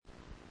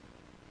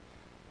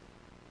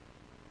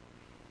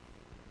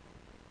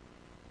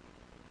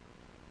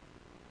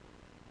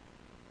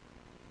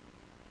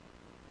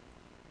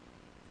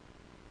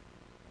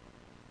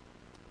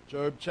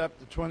Job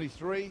chapter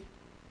 23, and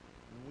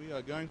we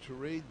are going to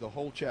read the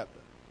whole chapter.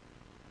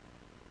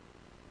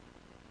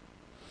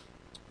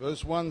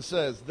 Verse 1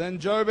 says, Then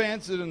Job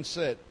answered and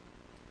said,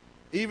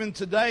 Even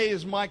today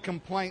is my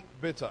complaint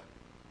bitter.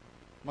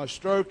 My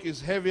stroke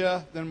is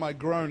heavier than my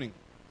groaning.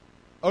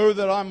 Oh,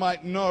 that I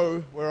might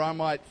know where I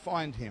might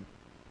find him,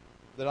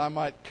 that I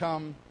might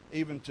come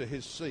even to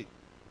his seat.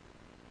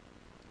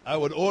 I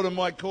would order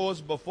my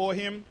cause before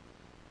him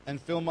and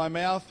fill my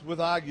mouth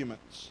with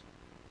arguments.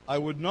 I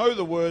would know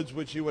the words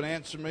which he would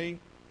answer me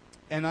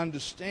and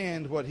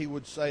understand what he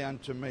would say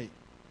unto me.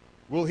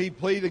 Will he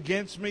plead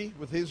against me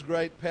with his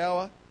great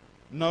power?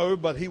 No,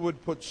 but he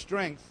would put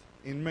strength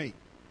in me.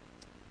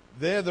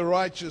 There the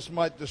righteous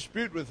might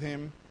dispute with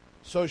him,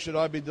 so should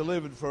I be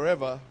delivered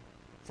forever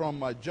from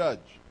my judge.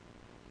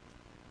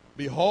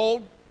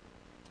 Behold,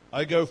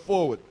 I go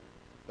forward,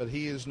 but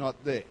he is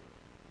not there,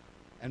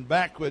 and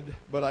backward,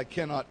 but I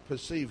cannot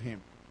perceive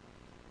him.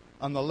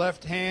 On the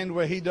left hand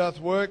where he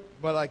doth work,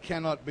 but I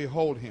cannot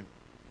behold him.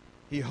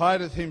 He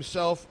hideth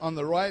himself on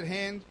the right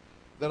hand,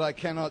 that I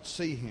cannot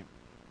see him.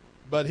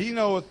 But he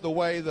knoweth the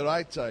way that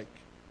I take.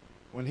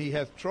 When he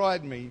hath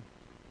tried me,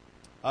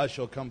 I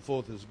shall come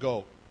forth as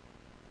gold.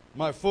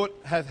 My foot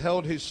hath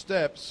held his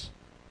steps.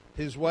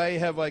 His way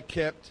have I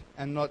kept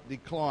and not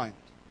declined.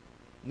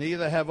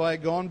 Neither have I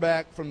gone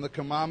back from the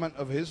commandment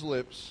of his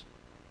lips.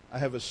 I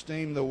have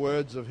esteemed the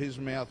words of his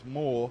mouth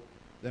more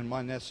than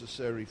my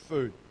necessary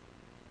food.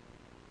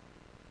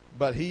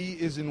 But he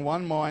is in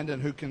one mind,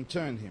 and who can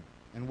turn him?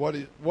 And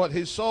what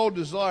his soul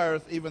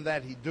desireth, even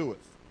that he doeth.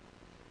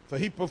 For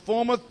he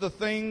performeth the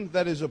thing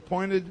that is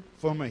appointed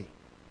for me,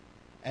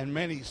 and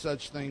many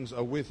such things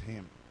are with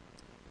him.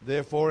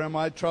 Therefore am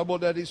I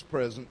troubled at his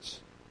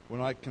presence.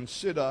 When I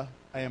consider,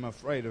 I am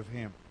afraid of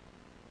him.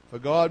 For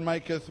God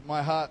maketh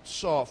my heart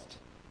soft,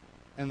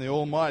 and the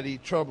Almighty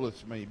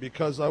troubleth me,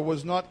 because I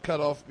was not cut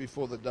off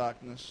before the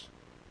darkness,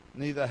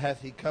 neither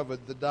hath he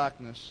covered the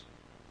darkness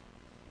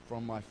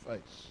from my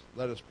face.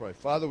 Let us pray.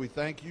 Father, we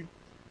thank you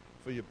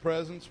for your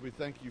presence. We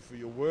thank you for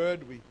your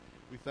word. We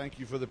thank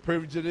you for the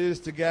privilege it is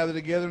to gather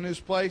together in this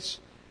place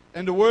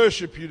and to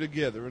worship you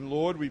together. And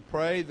Lord, we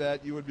pray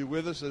that you would be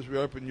with us as we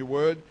open your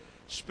word.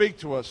 Speak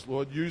to us,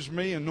 Lord. Use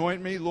me,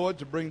 anoint me, Lord,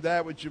 to bring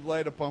that which you've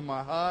laid upon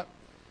my heart.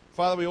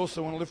 Father, we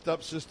also want to lift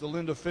up Sister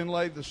Linda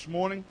Finlay this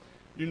morning.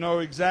 You know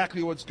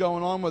exactly what's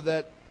going on with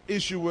that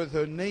issue with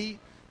her knee,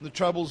 the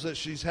troubles that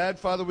she's had.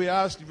 Father, we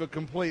ask you for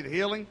complete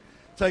healing.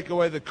 Take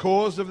away the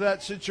cause of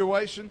that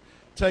situation.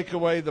 Take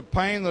away the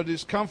pain, the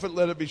discomfort.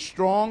 Let it be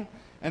strong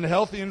and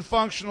healthy and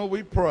functional,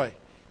 we pray.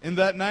 In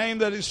that name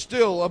that is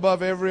still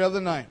above every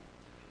other name,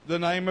 the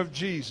name of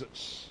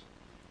Jesus.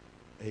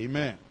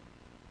 Amen.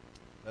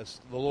 That's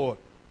the Lord.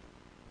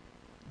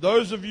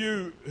 Those of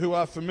you who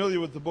are familiar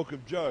with the book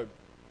of Job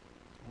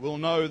will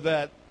know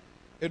that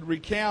it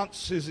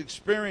recounts his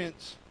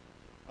experience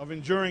of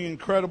enduring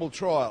incredible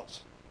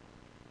trials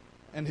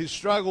and his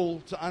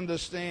struggle to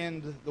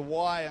understand the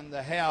why and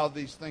the how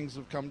these things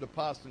have come to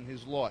pass in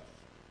his life.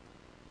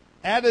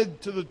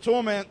 Added to the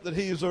torment that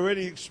he is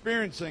already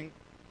experiencing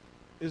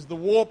is the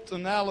warped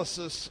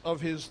analysis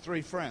of his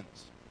three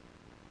friends,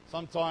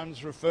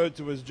 sometimes referred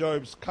to as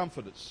Job's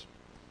comforters,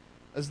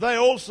 as they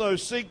also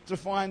seek to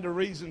find a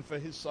reason for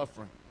his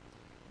suffering,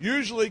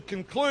 usually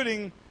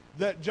concluding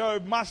that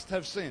Job must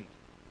have sinned.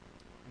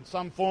 In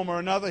some form or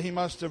another, he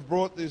must have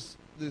brought this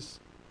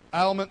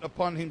ailment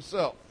upon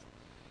himself.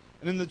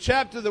 And in the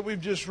chapter that we've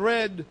just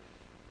read,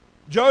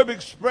 Job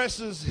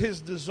expresses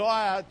his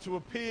desire to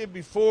appear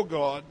before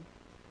God,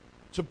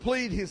 to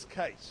plead his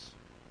case,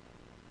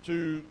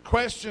 to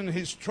question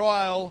his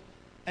trial,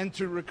 and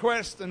to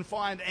request and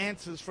find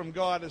answers from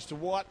God as to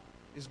what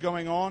is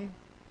going on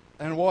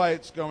and why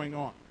it's going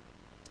on.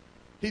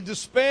 He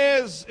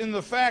despairs in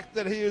the fact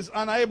that he is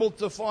unable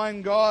to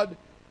find God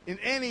in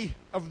any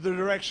of the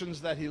directions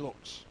that he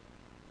looks.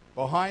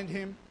 Behind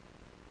him,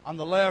 on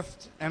the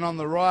left and on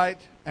the right,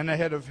 and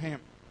ahead of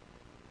him.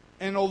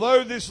 And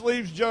although this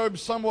leaves Job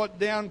somewhat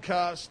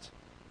downcast,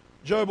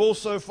 Job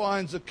also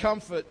finds a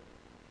comfort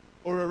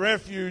or a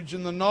refuge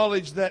in the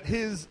knowledge that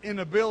his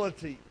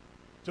inability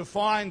to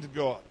find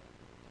God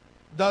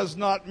does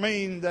not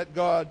mean that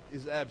God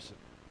is absent.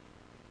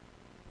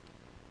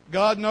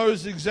 God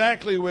knows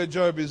exactly where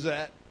Job is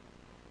at,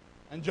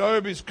 and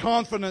Job is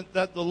confident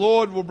that the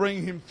Lord will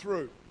bring him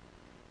through,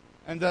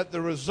 and that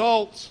the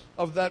result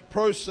of that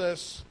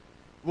process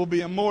will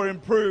be a more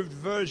improved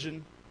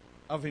version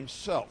of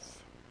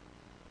himself.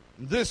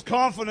 This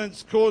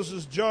confidence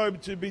causes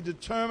Job to be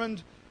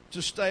determined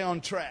to stay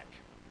on track,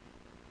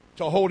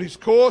 to hold his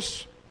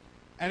course,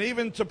 and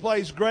even to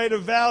place greater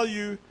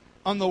value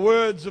on the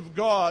words of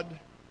God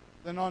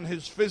than on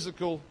his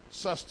physical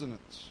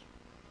sustenance.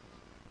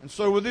 And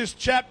so with this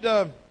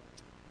chapter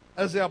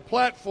as our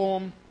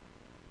platform,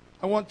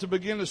 I want to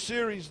begin a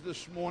series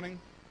this morning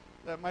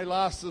that may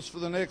last us for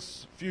the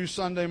next few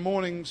Sunday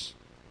mornings.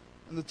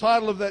 And the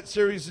title of that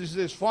series is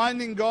this: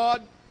 Finding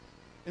God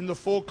in the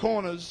Four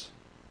Corners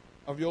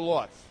of Your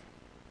Life.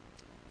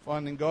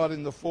 Finding God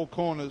in the four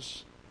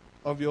corners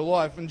of your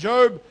life. And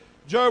Job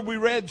Job, we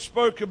read,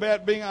 spoke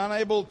about being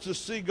unable to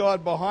see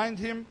God behind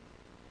him,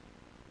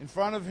 in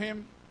front of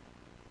him,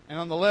 and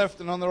on the left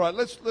and on the right.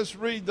 Let's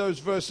read those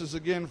verses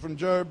again from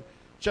Job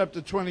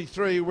chapter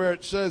 23, where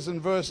it says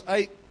in verse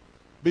 8,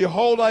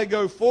 "Behold, I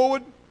go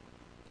forward,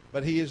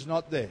 but he is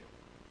not there,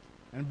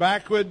 and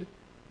backward,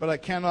 but I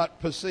cannot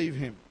perceive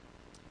him.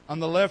 On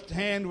the left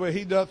hand where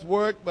he doth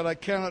work, but I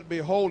cannot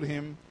behold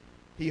him.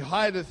 He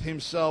hideth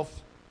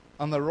himself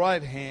on the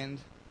right hand,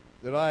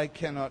 that I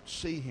cannot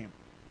see him."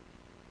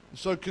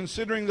 So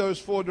considering those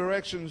four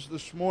directions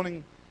this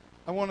morning,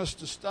 I want us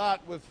to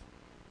start with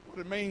what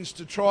it means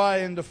to try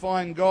and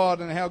define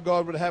God and how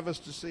God would have us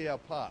to see our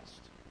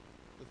past,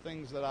 the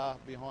things that are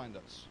behind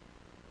us.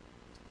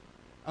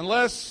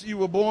 Unless you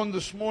were born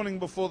this morning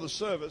before the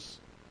service,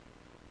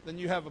 then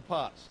you have a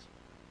past.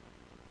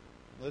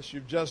 Unless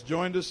you've just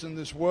joined us in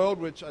this world,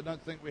 which I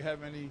don't think we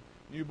have any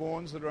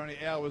newborns that are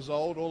only hours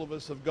old, all of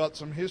us have got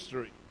some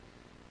history.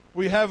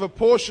 We have a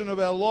portion of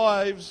our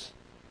lives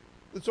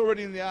that's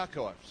already in the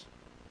archives.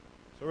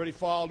 It's already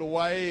filed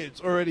away. It's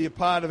already a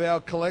part of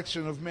our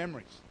collection of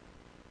memories.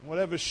 And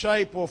whatever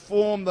shape or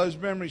form those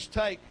memories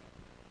take,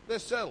 they're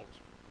settled.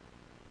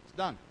 It's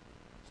done.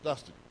 It's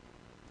dusted.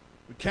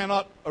 We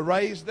cannot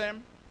erase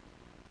them.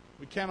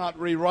 We cannot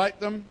rewrite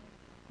them.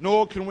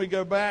 Nor can we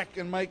go back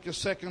and make a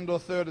second or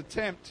third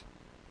attempt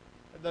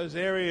at those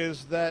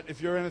areas that,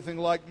 if you're anything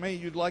like me,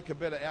 you'd like a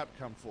better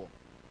outcome for.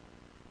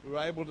 If we were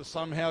able to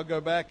somehow go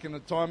back in a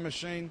time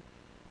machine,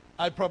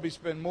 I'd probably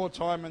spend more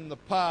time in the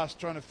past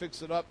trying to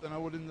fix it up than I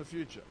would in the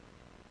future.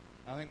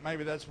 I think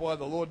maybe that's why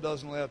the Lord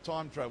doesn't allow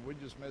time travel. We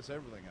just mess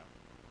everything up.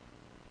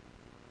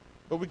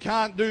 But we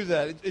can't do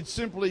that. It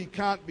simply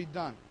can't be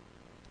done.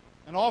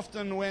 And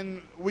often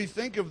when we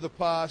think of the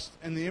past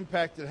and the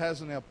impact it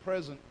has on our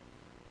present,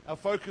 our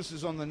focus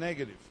is on the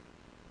negative.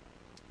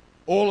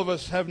 All of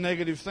us have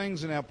negative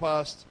things in our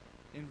past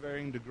in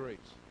varying degrees.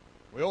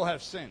 We all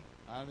have sin.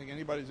 I don't think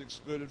anybody's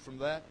excluded from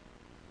that.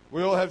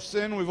 We all have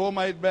sin. We've all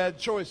made bad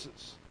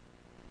choices.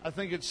 I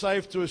think it's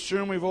safe to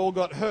assume we've all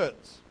got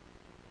hurts,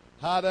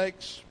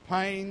 heartaches,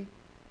 pain,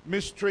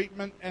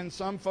 mistreatment, and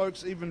some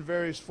folks even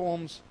various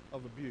forms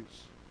of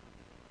abuse.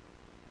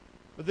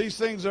 But these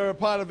things are a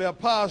part of our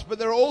past, but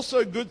there are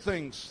also good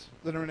things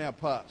that are in our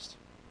past.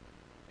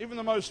 Even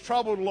the most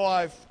troubled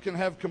life can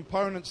have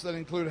components that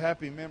include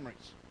happy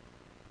memories.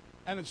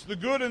 And it's the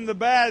good and the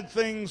bad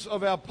things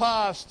of our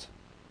past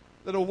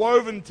that are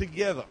woven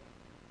together,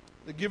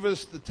 that give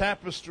us the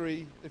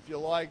tapestry, if you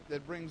like,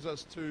 that brings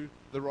us to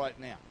the right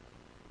now,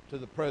 to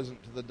the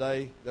present, to the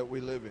day that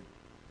we live in.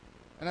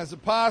 And as a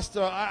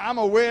pastor, I'm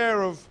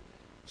aware of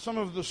some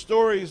of the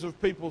stories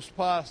of people's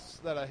pasts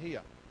that are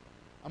here.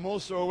 I'm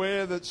also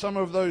aware that some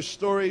of those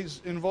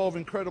stories involve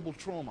incredible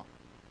trauma.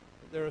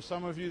 There are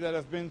some of you that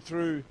have been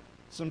through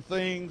some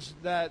things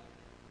that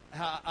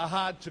are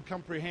hard to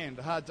comprehend,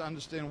 hard to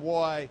understand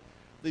why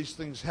these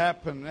things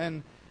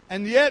happen.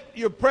 And yet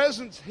your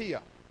presence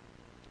here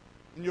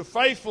and your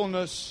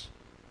faithfulness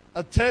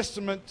are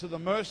testament to the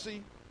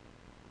mercy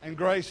and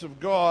grace of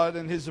God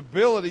and His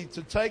ability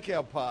to take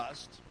our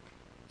past,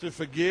 to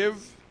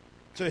forgive,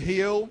 to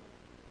heal,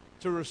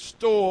 to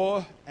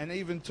restore, and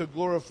even to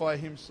glorify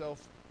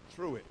Himself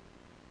through it.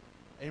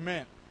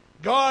 Amen.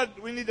 God,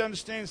 we need to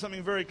understand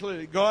something very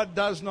clearly. God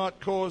does not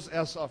cause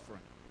our suffering.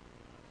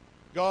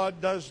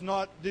 God does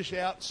not dish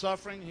out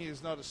suffering. He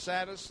is not a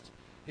sadist.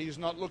 He is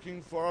not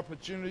looking for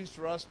opportunities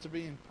for us to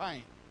be in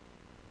pain.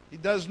 He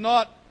does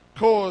not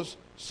cause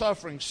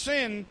suffering.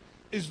 Sin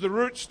is the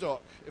rootstock,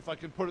 if I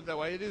can put it that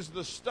way. It is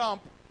the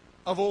stump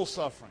of all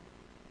suffering.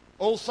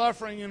 All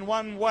suffering in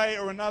one way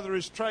or another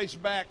is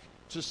traced back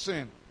to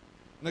sin.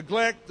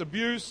 Neglect,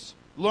 abuse,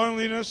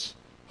 loneliness,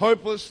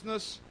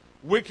 hopelessness,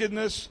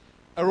 wickedness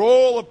are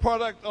all a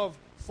product of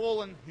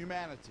fallen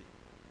humanity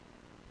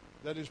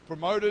that is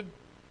promoted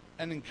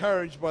and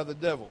encouraged by the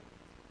devil.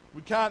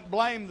 We can't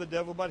blame the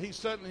devil, but he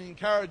certainly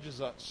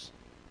encourages us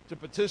to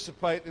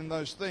participate in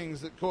those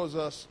things that cause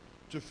us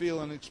to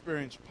feel and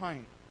experience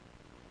pain.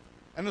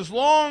 And as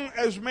long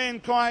as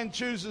mankind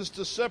chooses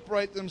to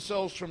separate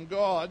themselves from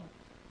God,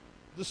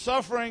 the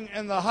suffering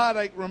and the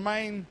heartache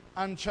remain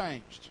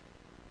unchanged.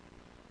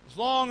 As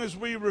long as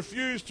we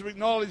refuse to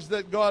acknowledge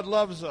that God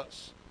loves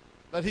us,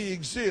 that He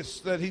exists,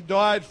 that He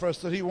died for us,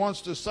 that He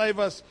wants to save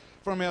us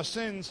from our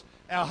sins,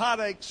 our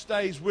heartache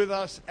stays with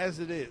us as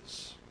it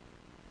is.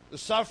 The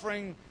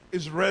suffering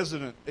is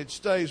resident. It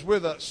stays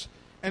with us.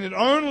 And it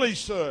only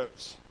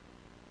serves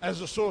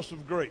as a source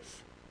of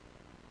grief.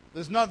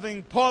 There's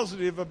nothing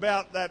positive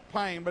about that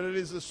pain, but it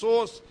is a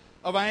source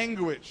of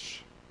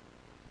anguish.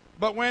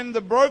 But when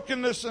the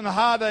brokenness and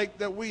heartache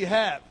that we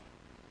have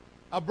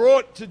are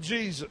brought to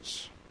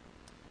Jesus,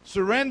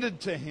 surrendered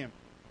to Him,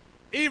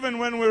 even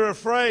when we're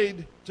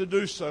afraid to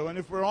do so, and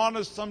if we're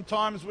honest,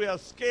 sometimes we are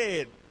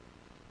scared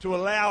to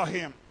allow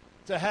Him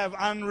to have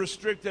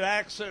unrestricted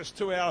access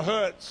to our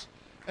hurts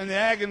and the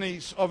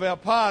agonies of our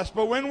past.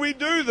 But when we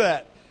do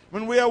that,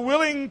 when we are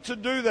willing to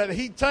do that,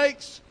 He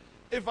takes,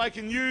 if I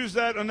can use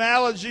that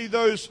analogy,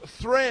 those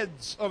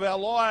threads of our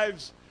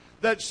lives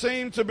that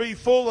seem to be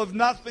full of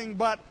nothing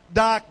but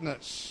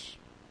darkness,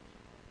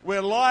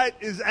 where light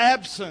is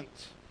absent,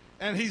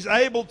 and He's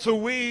able to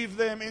weave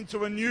them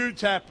into a new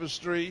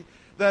tapestry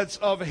that's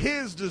of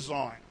His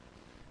design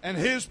and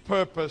His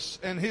purpose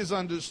and His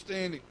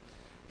understanding.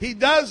 He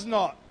does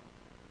not,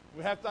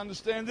 we have to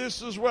understand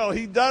this as well,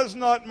 He does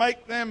not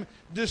make them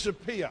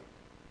disappear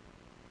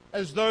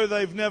as though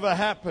they've never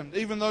happened,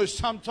 even though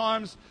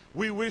sometimes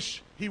we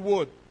wish He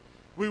would.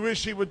 We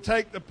wish He would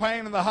take the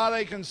pain and the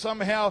heartache and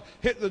somehow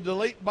hit the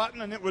delete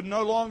button and it would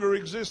no longer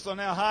exist on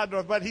our hard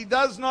drive. But He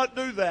does not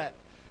do that.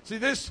 See,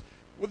 this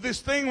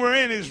thing we're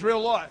in is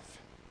real life.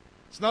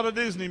 It's not a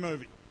Disney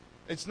movie.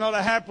 It's not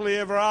a happily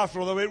ever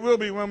after, although it will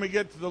be when we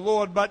get to the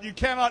Lord. But you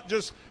cannot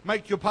just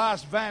make your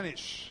past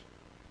vanish.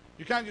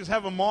 You can't just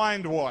have a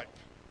mind wipe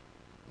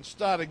and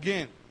start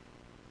again.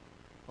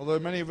 Although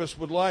many of us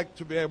would like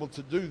to be able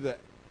to do that.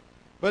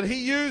 But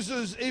He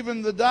uses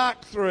even the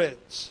dark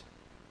threads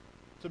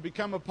to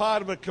become a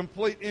part of a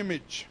complete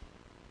image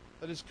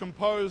that is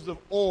composed of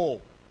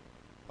all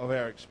of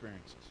our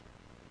experiences.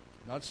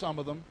 Not some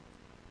of them,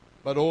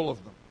 but all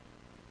of them.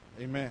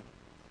 Amen.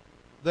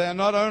 They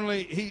not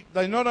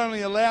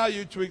only allow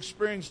you to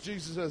experience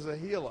Jesus as a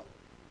healer,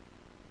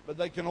 but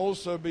they can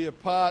also be a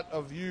part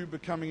of you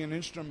becoming an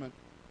instrument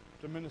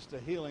to minister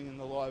healing in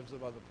the lives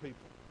of other people.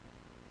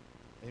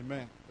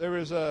 Amen. There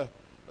is a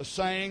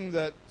saying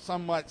that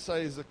some might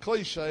say is a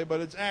cliche,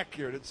 but it's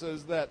accurate. It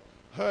says that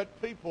hurt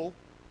people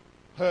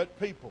hurt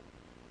people.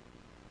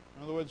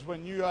 In other words,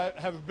 when you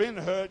have been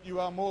hurt, you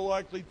are more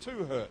likely to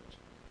hurt.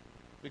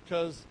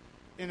 Because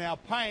in our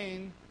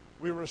pain,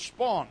 we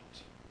respond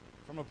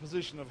from a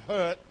position of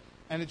hurt,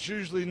 and it's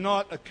usually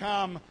not a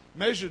calm,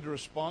 measured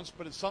response,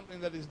 but it's something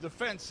that is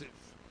defensive.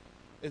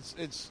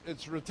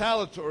 It's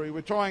retaliatory.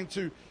 We're trying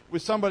to,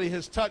 with somebody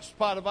has touched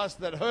part of us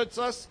that hurts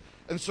us,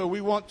 and so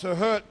we want to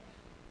hurt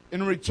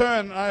in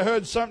return. I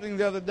heard something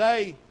the other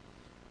day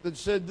that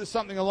said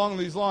something along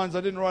these lines.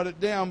 I didn't write it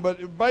down,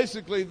 but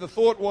basically the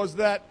thought was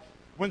that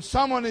when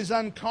someone is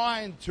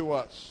unkind to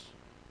us,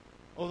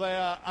 or they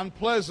are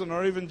unpleasant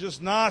or even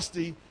just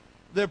nasty,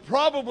 they're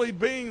probably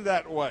being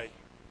that way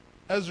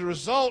as a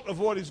result of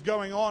what is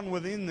going on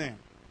within them.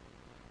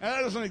 And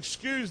that doesn't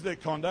excuse their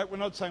conduct. We're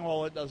not saying,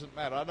 well, it doesn't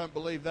matter. I don't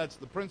believe that's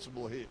the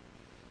principle here.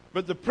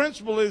 But the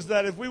principle is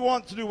that if we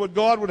want to do what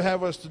God would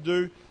have us to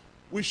do,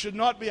 we should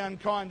not be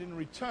unkind in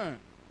return.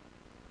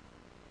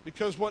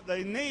 Because what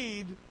they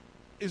need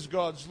is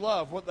God's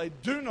love. What they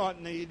do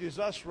not need is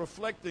us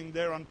reflecting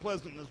their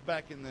unpleasantness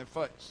back in their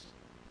face.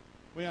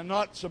 We are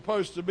not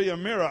supposed to be a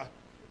mirror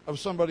of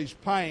somebody's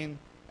pain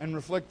and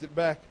reflect it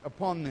back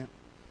upon them.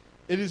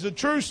 It is a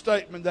true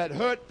statement that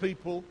hurt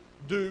people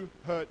do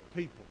hurt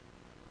people.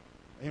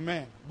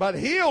 Amen. But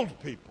healed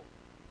people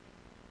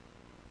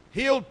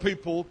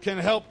can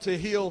help to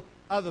heal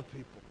other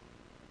people.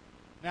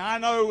 Now, I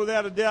know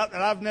without a doubt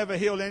that I've never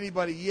healed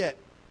anybody yet,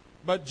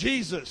 but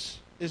Jesus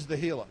is the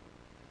healer.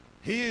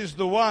 He is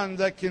the one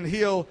that can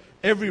heal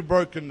every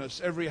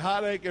brokenness, every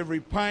heartache, every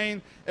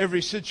pain,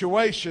 every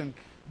situation.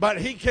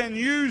 But He can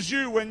use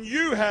you when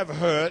you have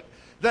hurt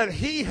that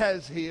He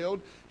has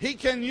healed. He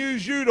can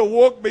use you to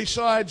walk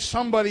beside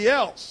somebody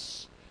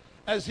else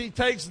as He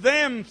takes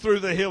them through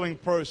the healing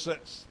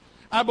process.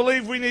 I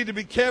believe we need to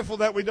be careful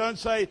that we don't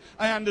say,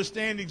 I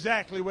understand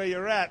exactly where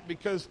you're at,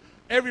 because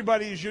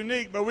everybody is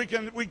unique, but we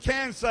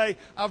can say,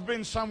 I've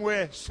been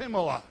somewhere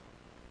similar.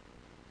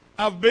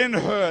 I've been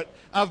hurt.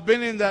 I've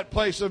been in that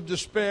place of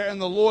despair, and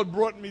the Lord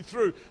brought me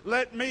through.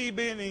 Let me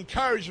be an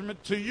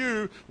encouragement to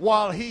you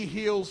while He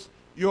heals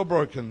your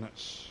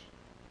brokenness.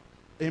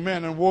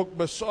 Amen. And walk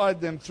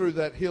beside them through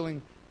that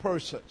healing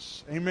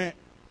process. Amen.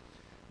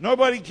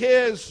 Nobody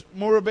cares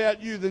more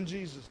about you than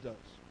Jesus does.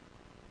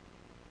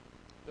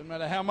 Doesn't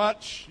matter how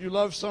much you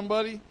love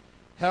somebody,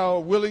 how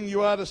willing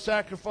you are to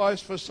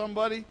sacrifice for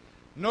somebody,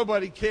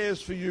 nobody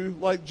cares for you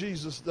like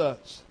Jesus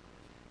does.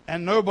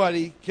 And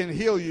nobody can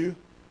heal you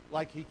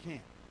like He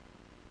can.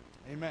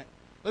 Amen.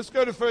 Let's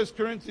go to 1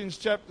 Corinthians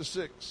chapter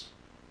 6.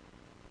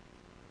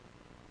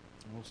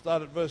 And we'll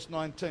start at verse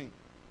 19.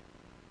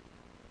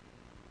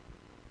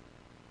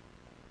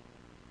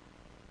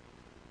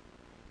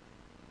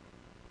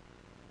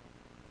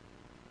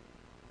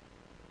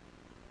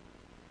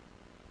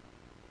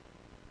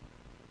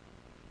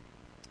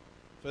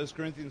 First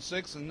Corinthians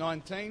 6 and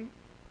 19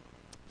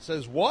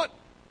 says, what?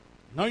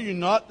 Know you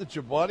not that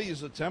your body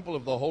is a temple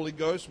of the Holy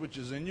Ghost which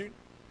is in you,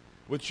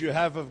 which you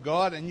have of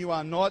God, and you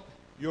are not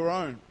your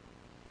own?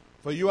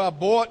 For you are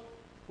bought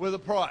with a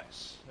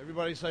price.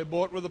 Everybody say,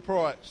 bought with a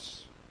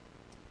price.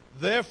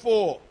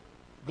 Therefore,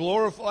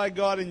 glorify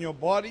God in your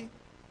body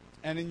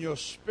and in your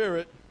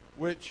spirit,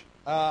 which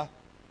are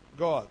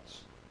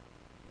God's.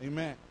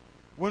 Amen.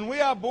 When we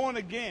are born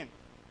again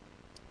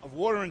of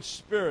water and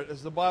spirit,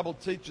 as the Bible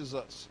teaches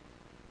us,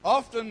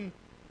 often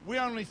we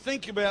only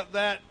think about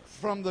that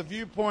from the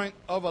viewpoint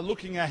of a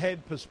looking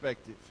ahead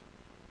perspective.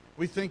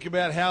 We think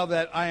about how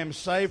that I am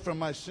saved from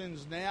my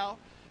sins now,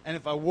 and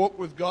if I walk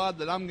with God,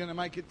 that I'm going to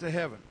make it to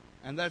heaven.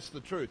 And that's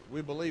the truth.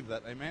 We believe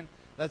that. Amen.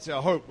 That's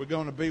our hope. We're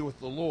going to be with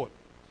the Lord.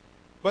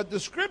 But the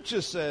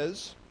Scripture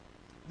says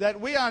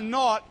that we are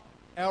not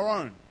our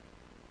own.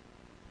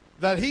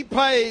 That He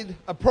paid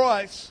a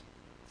price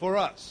for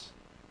us.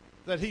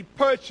 That He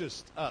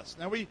purchased us.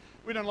 Now, we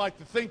don't like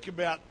to think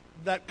about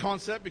that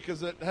concept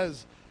because it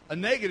has a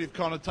negative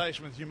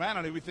connotation with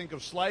humanity. We think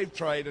of slave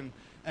trade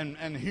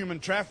and human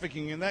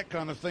trafficking and that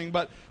kind of thing.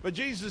 But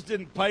Jesus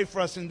didn't pay for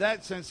us in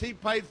that sense. He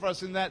paid for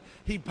us in that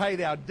He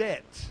paid our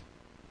debt.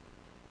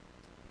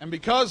 And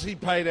because He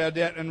paid our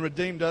debt and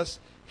redeemed us,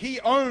 He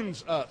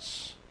owns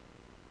us.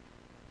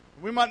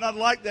 We might not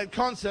like that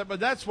concept, but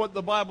that's what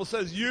the Bible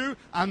says. You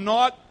are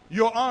not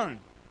your own.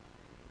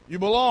 You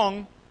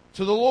belong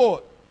to the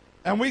Lord.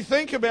 And we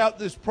think about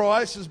this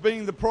price as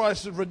being the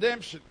price of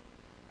redemption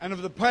and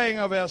of the paying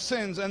of our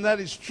sins, and that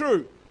is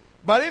true.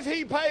 But if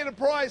He paid a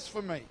price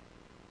for me,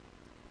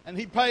 and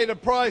He paid a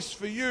price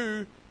for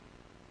you,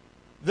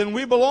 then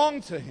we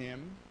belong to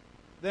Him,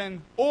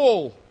 then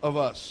all of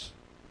us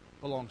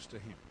belongs to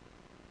Him.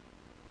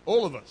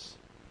 All of us.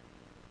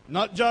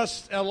 Not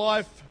just our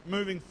life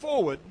moving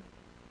forward,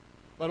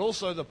 but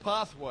also the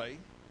pathway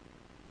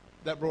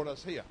that brought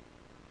us here.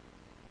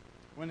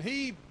 When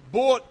He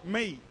bought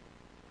me,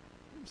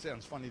 it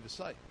sounds funny to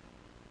say,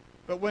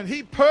 but when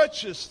He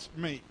purchased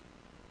me,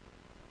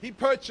 He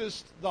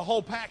purchased the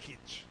whole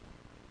package.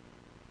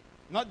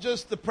 Not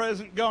just the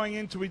present going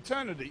into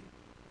eternity,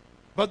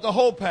 but the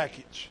whole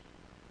package.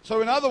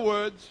 So in other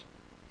words,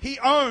 He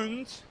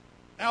owns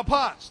our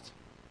past.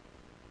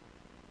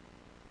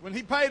 When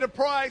He paid a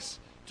price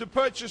to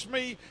purchase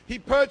me, He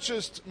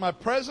purchased my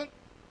present,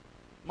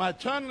 my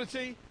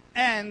eternity,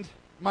 and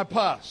my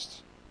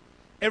past.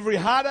 Every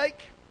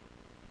heartache,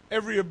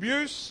 every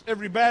abuse,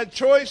 every bad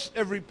choice,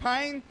 every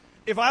pain,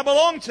 if I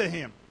belong to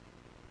Him,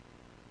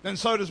 then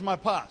so does my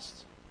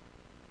past.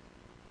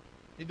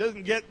 He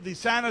doesn't get the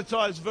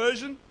sanitized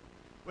version.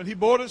 When He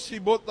bought us, He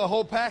bought the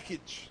whole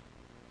package.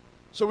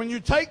 So when you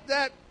take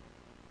that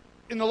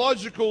in the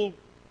logical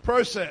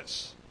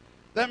process,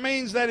 that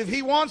means that if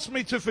He wants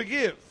me to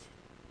forgive,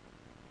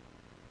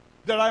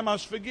 that I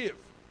must forgive,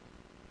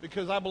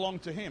 because I belong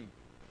to Him.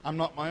 I'm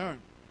not my own.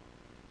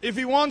 If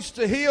He wants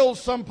to heal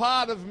some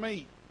part of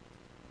me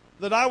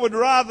that I would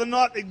rather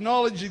not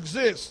acknowledge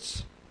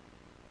exists,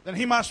 then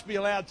He must be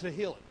allowed to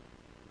heal it,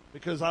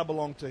 because I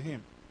belong to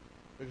Him,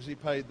 because He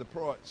paid the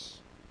price.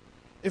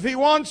 If He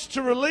wants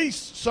to release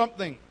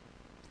something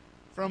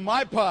from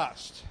my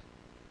past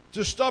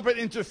to stop it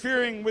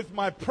interfering with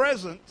my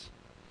present,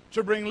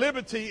 to bring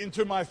liberty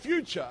into my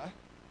future,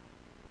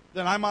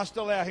 then I must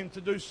allow Him to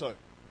do so,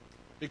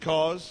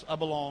 because I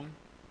belong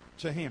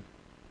to Him.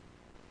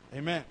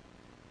 Amen.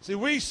 See,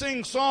 we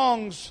sing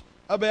songs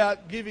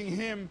about giving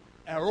Him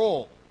our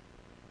all.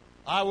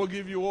 I will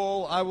give you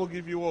all, I will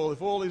give you all.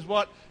 If all is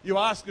what you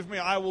ask of me,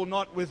 I will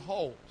not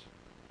withhold.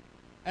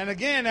 And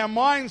again, our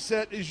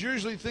mindset is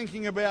usually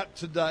thinking about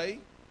today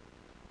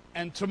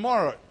and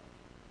tomorrow.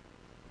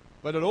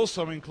 But it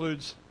also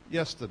includes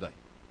yesterday.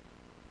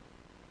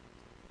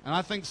 And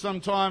I think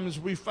sometimes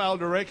we fail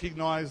to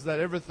recognize that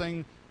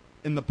everything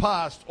in the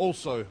past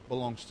also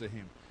belongs to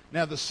Him.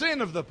 Now, the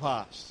sin of the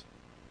past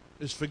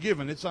is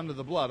forgiven. It's under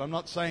the blood. I'm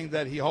not saying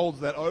that He holds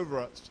that over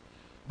us.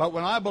 But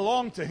when I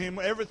belong to Him,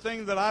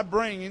 everything that I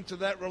bring into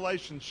that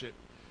relationship,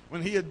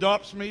 when He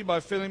adopts me by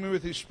filling me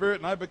with His Spirit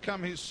and I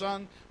become His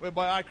son,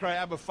 whereby I cry,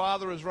 Abba,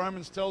 Father, as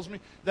Romans tells me,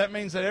 that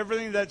means that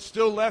everything that's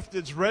still left,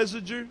 its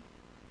residue,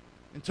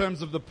 in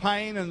terms of the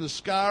pain and the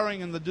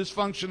scarring and the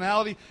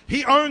dysfunctionality,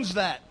 He owns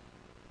that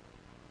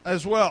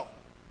as well.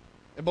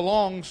 It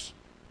belongs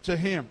to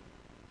Him.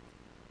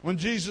 When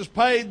Jesus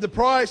paid the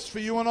price for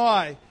you and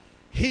I,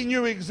 He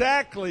knew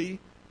exactly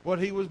what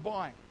He was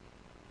buying.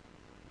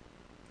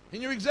 He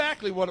knew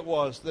exactly what it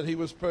was that He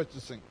was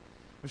purchasing.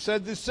 We've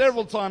said this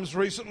several times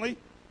recently,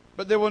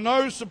 but there were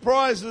no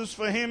surprises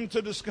for Him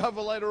to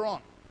discover later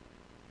on.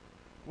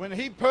 When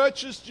He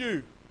purchased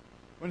you,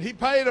 when He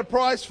paid a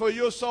price for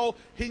your soul,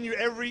 He knew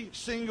every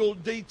single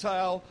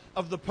detail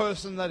of the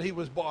person that He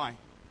was buying.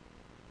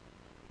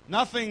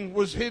 Nothing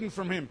was hidden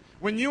from Him.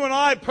 When you and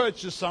I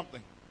purchase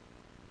something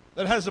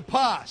that has a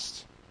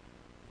past,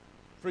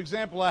 for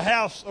example, a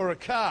house or a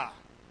car,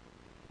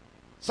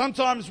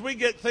 sometimes we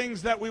get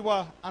things that we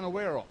were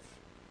unaware of.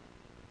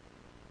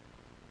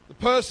 The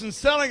person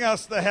selling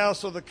us the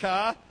house or the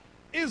car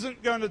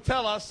isn't going to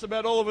tell us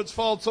about all of its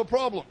faults or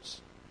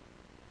problems.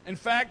 In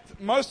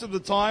fact, most of the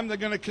time, they're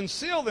going to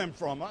conceal them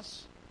from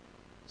us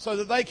so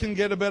that they can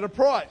get a better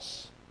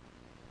price.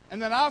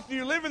 And then after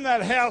you live in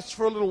that house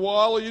for a little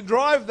while, or you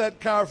drive that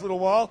car for a little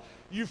while,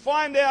 you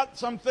find out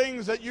some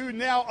things that you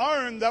now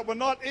own that were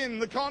not in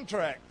the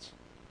contract.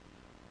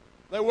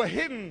 They were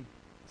hidden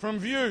from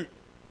view.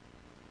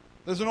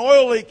 There's an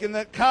oil leak in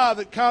that car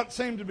that can't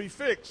seem to be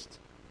fixed.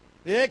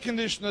 The air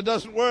conditioner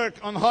doesn't work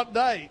on hot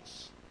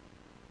days.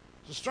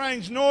 There's a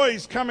strange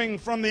noise coming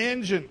from the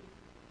engine.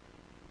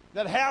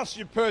 That house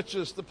you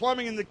purchased, the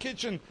plumbing in the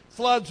kitchen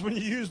floods when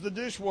you use the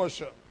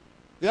dishwasher.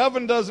 The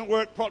oven doesn't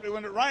work properly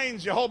when it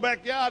rains. Your whole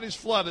backyard is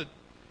flooded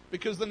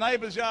because the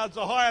neighbours' yards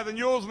are higher than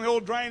yours and they all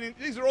drain in.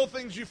 These are all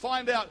things you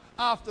find out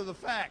after the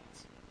fact.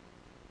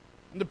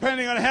 And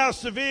depending on how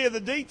severe the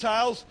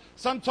details,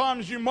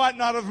 sometimes you might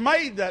not have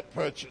made that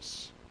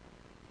purchase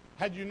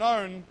had you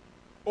known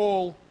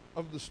all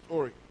of the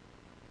story.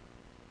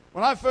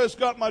 When I first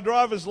got my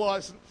driver's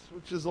license,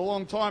 which is a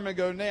long time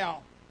ago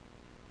now,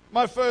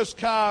 my first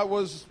car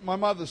was my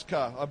mother's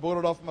car. I bought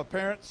it off my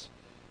parents.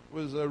 It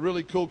was a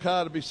really cool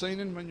car to be seen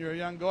in when you're a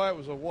young guy. It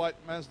was a white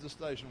Mazda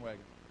station wagon.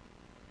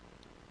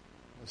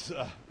 It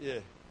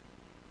was,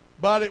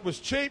 But it was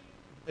cheap,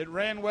 it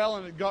ran well,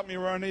 and it got me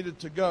where I needed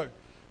to go.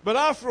 But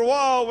after a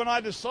while, when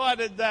I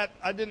decided that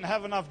I didn't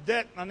have enough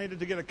debt and I needed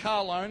to get a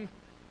car loan,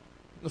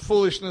 the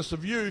foolishness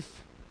of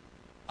youth,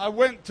 I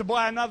went to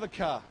buy another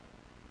car.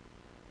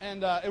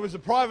 And it was a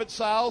private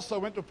sale, so I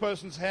went to a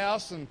person's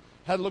house and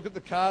had a look at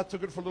the car,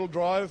 took it for a little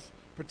drive,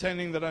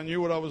 pretending that I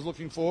knew what I was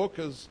looking for,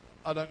 because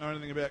I don't know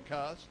anything about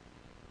cars.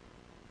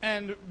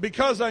 And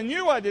because I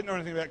knew I didn't know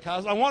anything about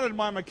cars, I wanted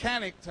my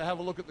mechanic to have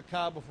a look at the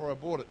car before I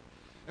bought it.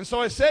 And so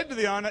I said to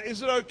the owner,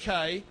 is it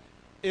okay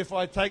if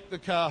I take the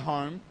car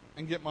home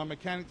and get my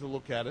mechanic to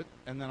look at it,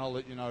 and then I'll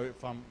let you know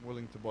if I'm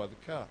willing to buy the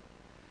car?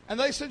 And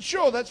they said,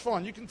 sure, that's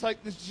fine. You can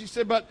take this. She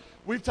said, but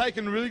we've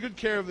taken really good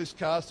care of this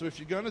car, so if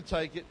you're going to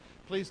take it,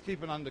 please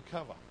keep it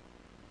undercover.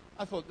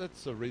 I thought,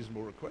 that's a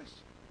reasonable request.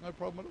 No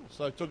problem at all.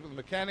 So I took it to the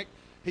mechanic.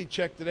 He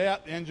checked it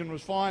out. The engine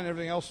was fine.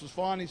 Everything else was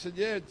fine. He said,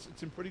 yeah,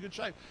 it's in pretty good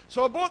shape.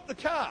 So I bought the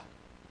car.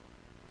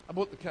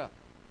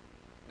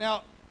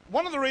 Now,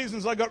 one of the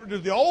reasons I got rid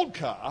of the old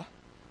car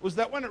was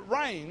that when it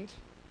rained,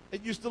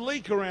 it used to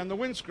leak around the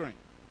windscreen.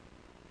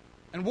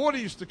 And water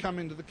used to come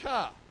into the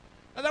car.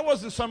 And that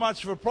wasn't so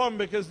much of a problem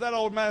because that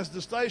old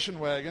Mazda station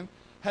wagon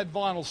had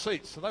vinyl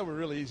seats, so they were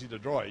really easy to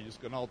dry. You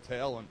just got an old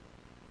towel and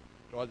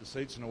dried the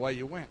seats and away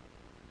you went.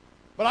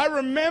 But I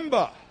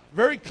remember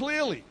very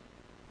clearly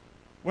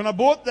when I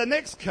bought the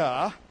next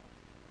car,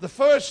 the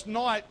first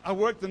night I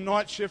worked the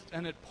night shift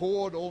and it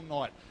poured all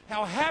night.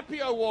 How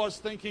happy I was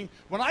thinking,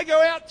 when I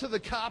go out to the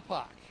car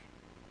park,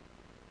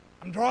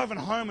 I'm driving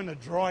home in a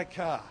dry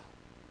car.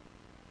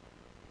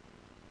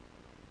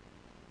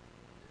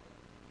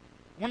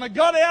 When I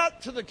got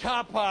out to the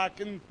car park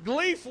and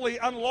gleefully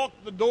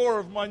unlocked the door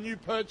of my new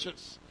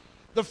purchase,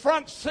 the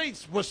front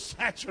seats were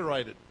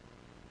saturated.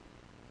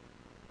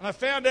 And I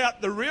found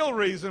out the real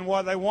reason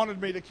why they wanted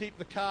me to keep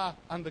the car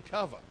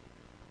undercover.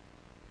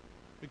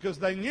 Because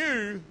they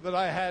knew that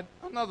I had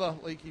another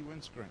leaky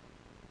windscreen.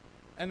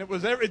 And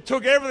it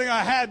took everything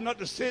I had not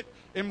to sit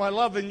in my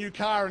lovely new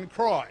car and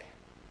cry.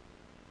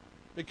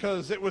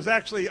 Because it was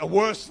actually a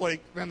worse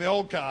leak than the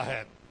old car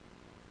had.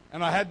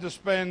 And I had to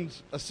spend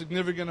a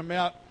significant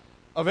amount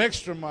of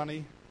extra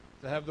money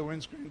to have the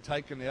windscreen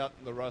taken out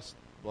and the rust,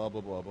 blah,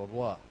 blah, blah, blah,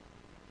 blah.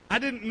 I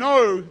didn't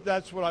know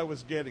that's what I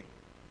was getting.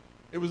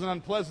 It was an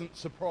unpleasant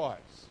surprise.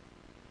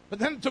 But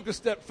then it took a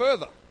step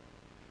further.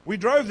 We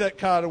drove that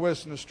car to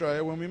Western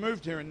Australia when we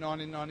moved here in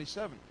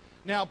 1997.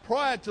 Now,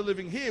 prior to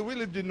living here, we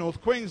lived in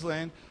North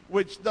Queensland,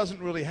 which doesn't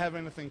really have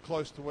anything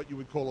close to what you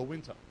would call a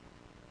winter.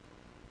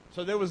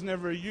 So there was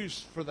never a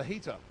use for the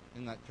heater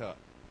in that car.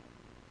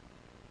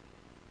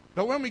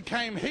 But when we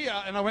came here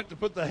and I went to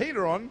put the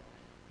heater on,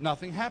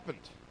 nothing happened.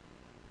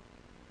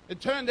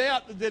 It turned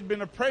out that there'd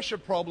been a pressure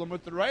problem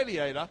with the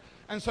radiator,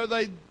 and so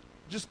they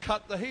just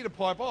cut the heater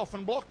pipe off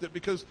and blocked it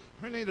because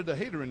who needed a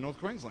heater in North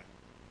Queensland?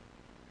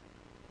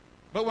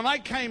 But when I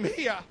came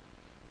here,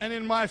 and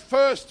in my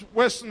first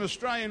Western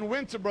Australian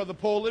winter, Brother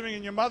Paul, living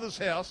in your mother's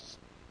house,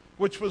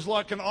 which was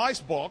like an ice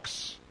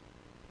box,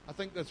 I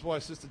think that's why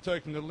Sister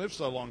Turkin didn't live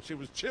so long. She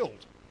was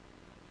chilled.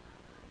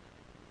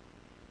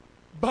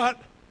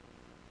 But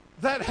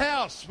that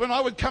house, when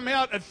I would come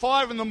out at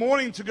 5 in the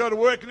morning to go to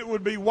work and it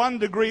would be 1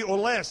 degree or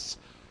less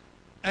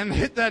and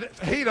hit that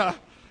heater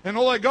and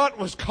all I got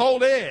was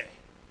cold air,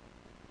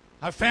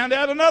 I found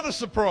out another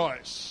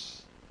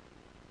surprise.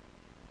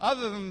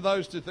 Other than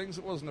those two things,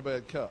 it wasn't a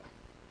bad car.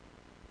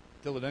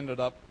 Till it ended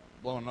up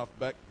blowing enough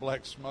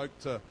black smoke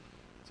to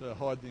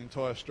hide the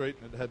entire street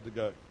and it had to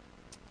go.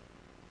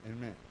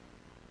 Amen.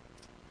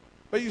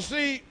 But you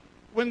see,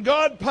 when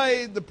God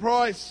paid the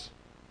price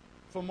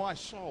for my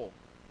soul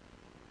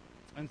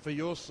and for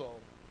your soul,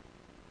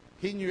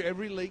 He knew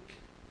every leak,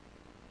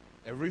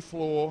 every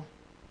flaw,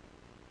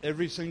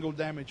 every single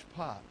damaged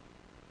part.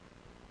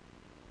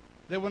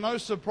 There were no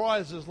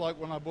surprises like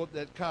when I bought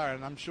that car,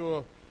 and I'm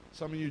sure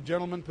some of you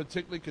gentlemen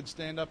particularly could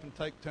stand up and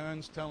take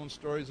turns telling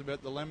stories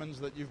about the lemons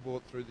that you've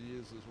bought through the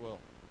years as well.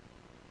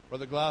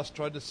 Brother Glass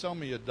tried to sell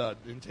me a dud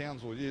in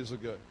Townsville years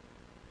ago.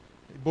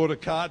 He bought a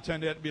car, it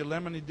turned out to be a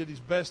lemon. He did his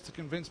best to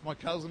convince my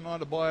cousin and I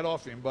to buy it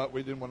off him, but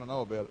we didn't want to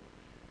know about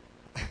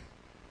it.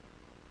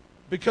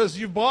 Because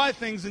you buy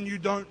things and you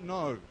don't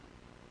know.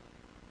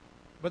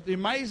 But the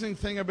amazing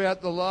thing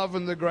about the love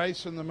and the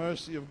grace and the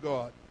mercy of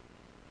God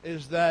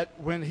is that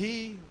when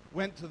He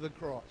went to the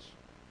cross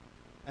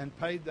and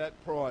paid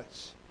that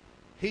price,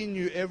 He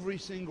knew every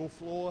single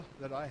flaw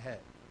that I had.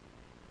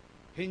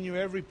 He knew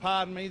every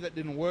part of me that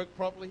didn't work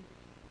properly,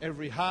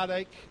 every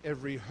heartache,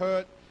 every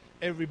hurt,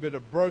 every bit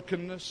of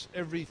brokenness,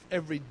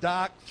 every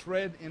dark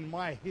thread in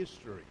my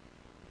history.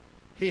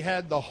 He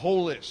had the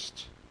whole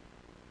list.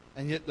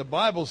 And yet the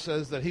Bible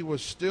says that he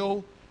was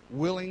still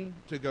willing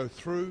to go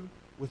through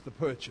with the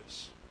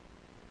purchase,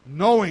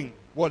 knowing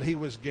what he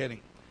was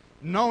getting,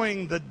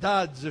 knowing the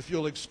duds, if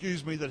you'll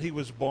excuse me, that he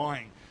was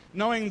buying,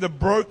 knowing the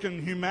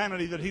broken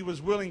humanity that he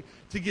was willing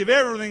to give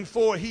everything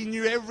for. He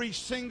knew every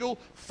single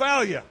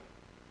failure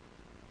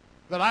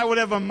that I would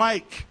ever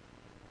make,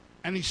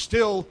 and he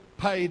still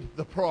paid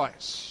the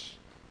price.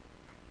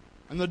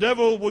 And the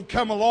devil would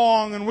come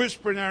along and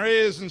whisper in our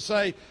ears and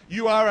say,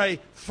 you are a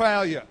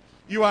failure.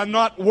 You are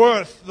not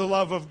worth the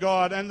love of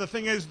God. And the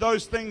thing is,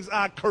 those things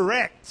are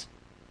correct.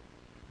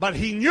 But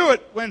he knew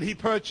it when he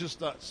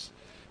purchased us.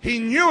 He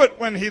knew it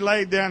when he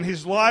laid down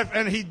his life,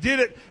 and he did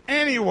it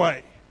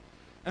anyway.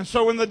 And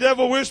so when the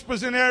devil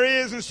whispers in our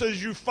ears and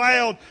says, you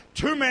failed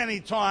too many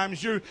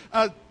times, you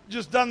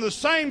just done the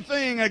same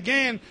thing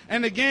again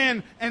and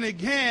again and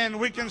again,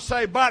 we can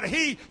say, but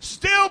he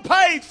still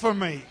paid for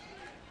me.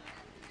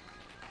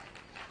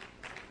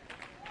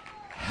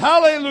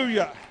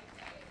 Hallelujah.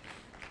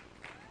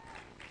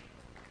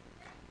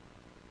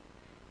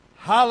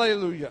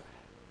 Hallelujah.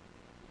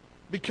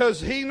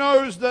 Because he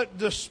knows that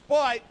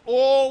despite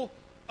all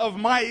of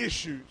my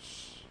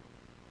issues,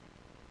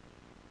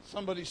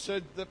 somebody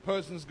said that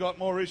person's got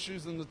more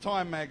issues than the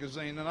Time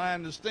magazine, and I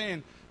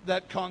understand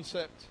that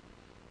concept.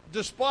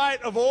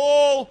 Despite of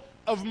all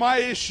of my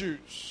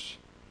issues,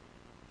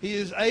 he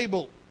is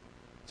able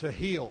to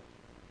heal,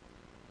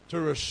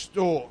 to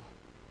restore,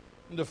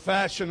 and to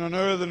fashion an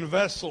earthen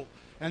vessel,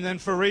 and then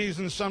for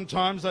reasons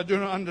sometimes I do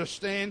not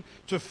understand,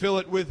 to fill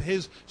it with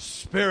his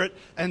Spirit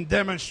and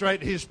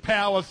demonstrate his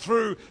power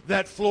through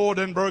that flawed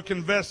and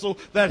broken vessel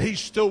that he's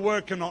still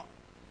working on.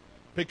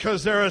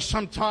 Because there are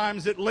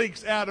sometimes it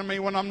leaks out of me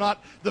when I'm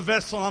not the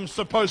vessel I'm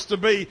supposed to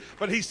be.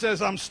 But he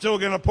says I'm still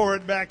going to pour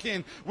it back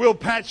in. We'll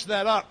patch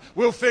that up.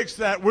 We'll fix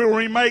that. We'll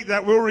remake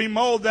that. We'll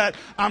remold that.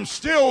 I'm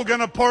still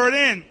going to pour it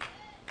in.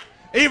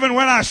 Even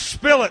when I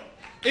spill it.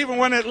 Even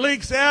when it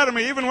leaks out of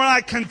me. Even when I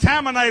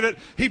contaminate it.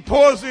 He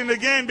pours in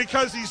again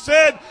because he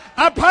said,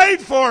 I paid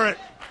for it.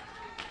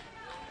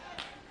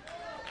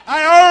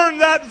 I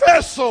earned that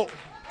vessel.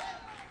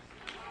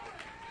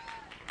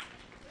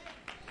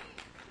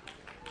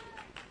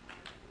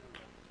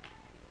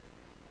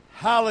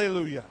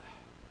 Hallelujah.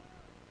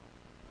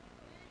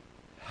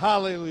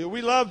 Hallelujah.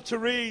 We love to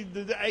read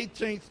the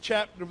 18th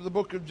chapter of the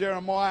book of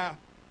Jeremiah,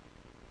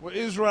 where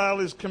Israel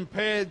is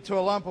compared to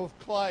a lump of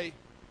clay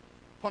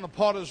upon a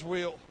potter's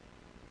wheel,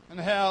 and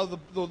how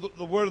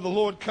the word of the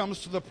Lord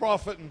comes to the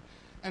prophet,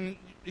 and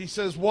he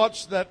says,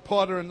 watch that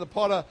potter, and the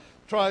potter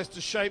tries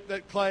to shape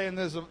that clay, and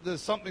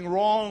there's something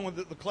wrong with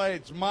the clay.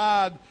 It's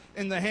marred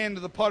in the hand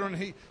of the potter,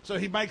 and so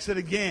he makes it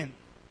again.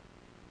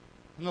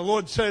 And the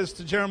Lord says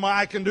to Jeremiah,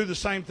 I can do the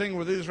same thing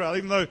with Israel.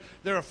 Even though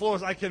there are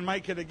flaws, I can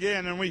make it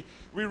again. And we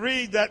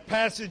read that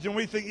passage and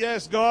we think,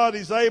 yes, God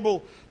is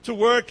able to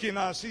work in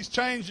us. He's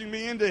changing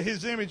me into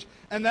his image.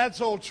 And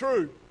that's all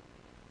true.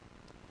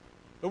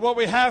 But what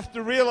we have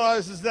to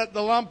realize is that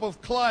the lump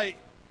of clay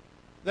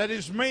that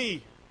is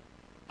me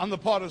on the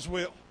potter's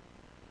wheel,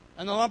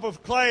 and the lump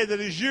of clay that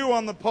is you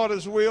on the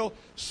potter's wheel,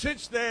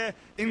 sits there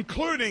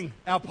including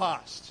our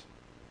past.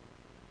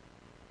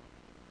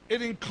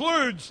 It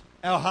includes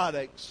our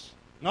heartaches,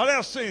 not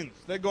our sins.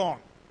 They're gone.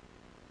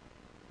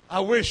 I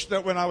wish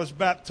that when I was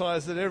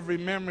baptized that every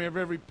memory of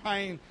every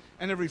pain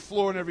and every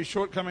flaw and every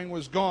shortcoming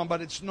was gone,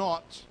 but it's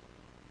not.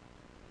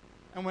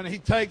 And when he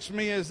takes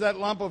me as that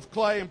lump of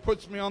clay and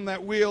puts me on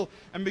that wheel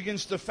and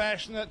begins to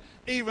fashion it,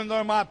 even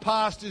though my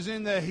past is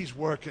in there, he's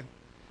working.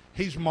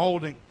 He's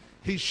molding.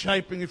 He's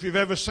shaping. If you've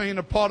ever seen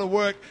a potter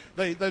work,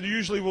 they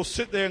usually will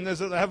sit there and they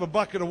have a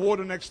bucket of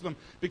water next to them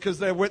because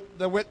they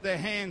wet their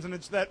hands, and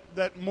it's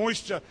that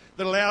moisture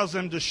that allows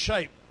them to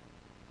shape.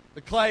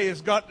 The clay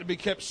has got to be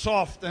kept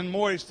soft and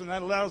moist, and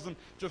that allows them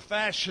to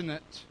fashion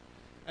it.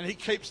 And he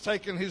keeps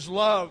taking his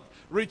love,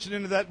 reaching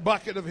into that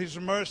bucket of his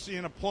mercy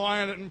and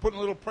applying it and putting a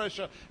little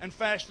pressure and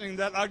fashioning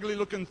that ugly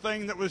looking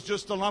thing that was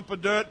just a lump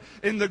of dirt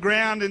in the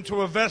ground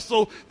into a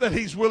vessel that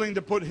he's willing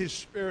to put his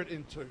Spirit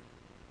into.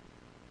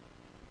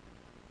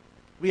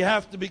 We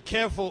have to be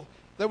careful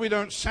that we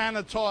don't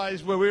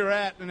sanitize where we're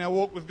at in our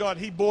walk with God.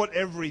 He bought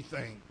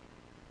everything.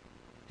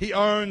 He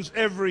owns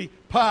every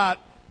part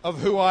of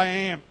who I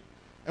am.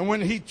 And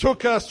when he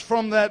took us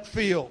from that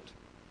field,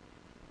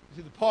 you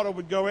see, the potter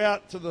would go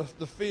out to the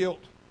field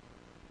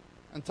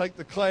and take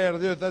the clay out of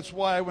the earth. That's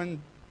why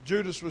when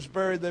Judas was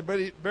buried, they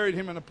buried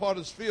him in a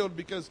potter's field,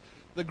 because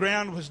the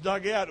ground was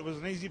dug out. It was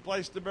an easy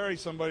place to bury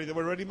somebody. There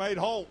were ready-made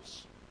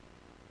holes.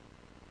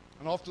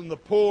 And often the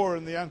poor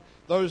and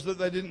those that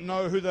they didn't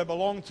know who they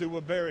belonged to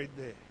were buried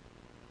there.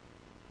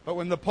 But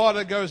when the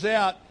potter goes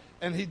out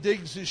and he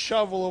digs his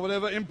shovel or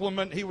whatever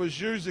implement he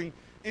was using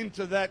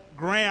into that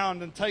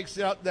ground and takes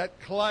out that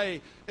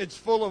clay, it's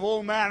full of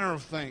all manner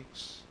of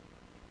things.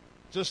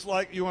 Just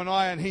like you and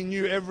I, and he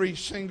knew every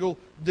single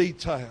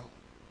detail.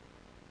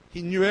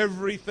 He knew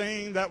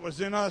everything that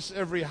was in us,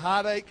 every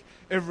heartache,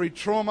 every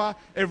trauma,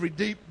 every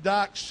deep,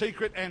 dark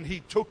secret, and he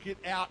took it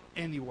out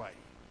anyway.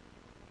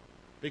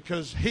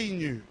 Because he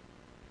knew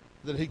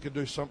that he could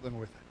do something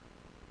with it.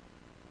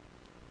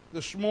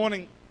 This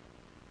morning,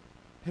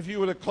 if you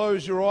were to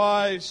close your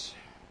eyes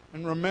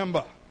and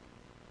remember,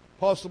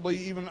 possibly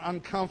even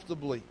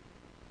uncomfortably,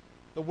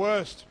 the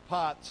worst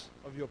parts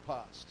of your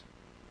past,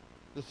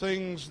 the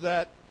things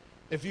that,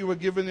 if you were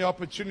given the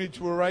opportunity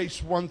to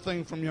erase one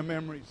thing from your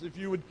memories, if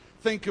you would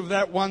think of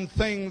that one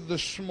thing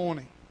this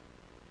morning,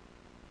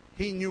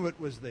 he knew it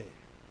was there.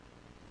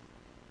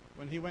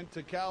 When he went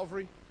to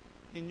Calvary,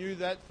 he knew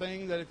that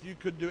thing that if you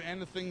could do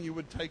anything, you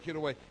would take it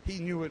away. He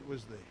knew it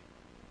was there.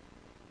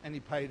 And he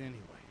paid anyway.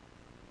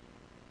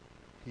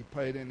 He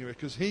paid anyway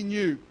because he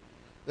knew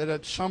that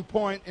at some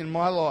point in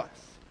my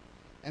life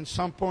and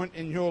some point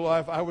in your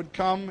life, I would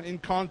come in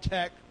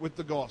contact with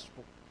the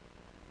gospel.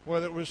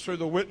 Whether it was through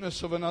the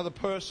witness of another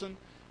person,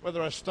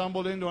 whether I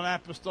stumbled into an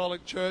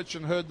apostolic church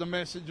and heard the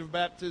message of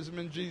baptism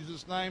in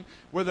Jesus' name,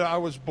 whether I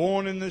was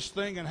born in this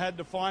thing and had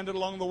to find it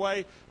along the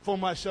way for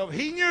myself.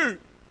 He knew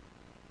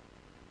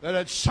that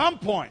at some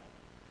point,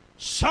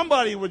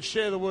 somebody would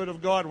share the word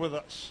of God with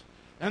us.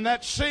 And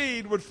that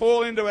seed would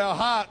fall into our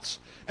hearts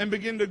and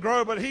begin to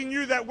grow. But he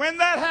knew that when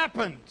that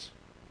happened,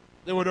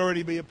 there would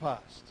already be a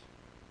past.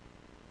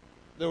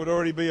 There would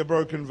already be a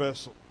broken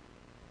vessel.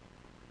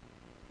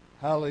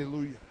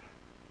 Hallelujah.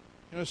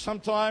 You know,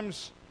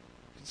 sometimes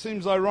it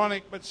seems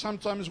ironic, but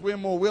sometimes we're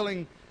more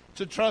willing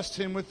to trust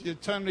him with the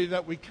eternity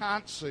that we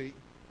can't see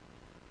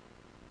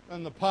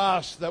than the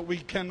past that we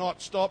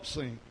cannot stop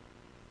seeing.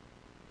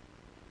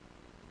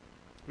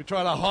 We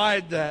try to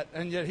hide that,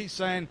 and yet he's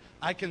saying,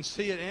 I can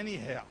see it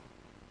anyhow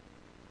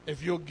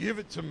if you'll give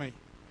it to me.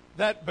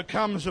 That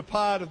becomes a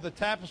part of the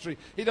tapestry.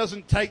 He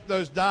doesn't take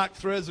those dark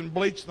threads and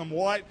bleach them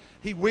white.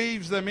 He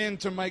weaves them in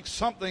to make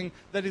something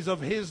that is of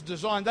his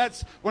design.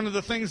 That's one of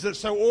the things that's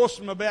so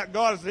awesome about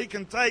God, is that he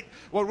can take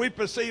what we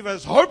perceive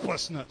as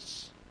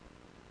hopelessness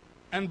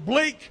and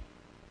bleak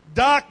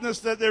darkness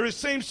that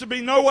seems to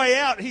be no way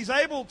out. He's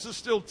able to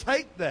still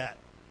take that.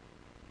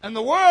 And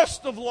the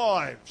worst of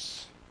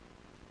lives,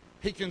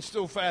 he can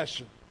still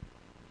fashion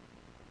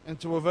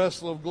into a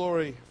vessel of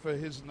glory for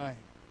his name.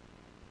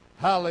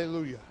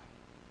 Hallelujah.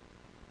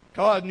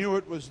 God knew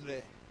it was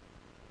there.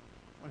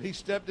 When he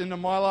stepped into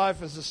my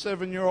life as a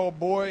 7-year-old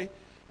boy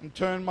and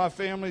turned my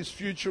family's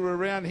future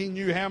around, he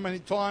knew how many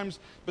times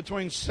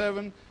between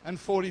 7 and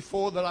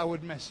 44 that I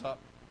would mess up.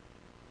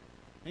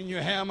 He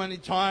knew how many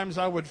times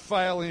I would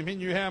fail him. He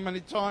knew how many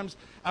times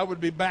I would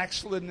be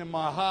backslidden in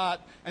my heart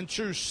and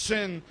choose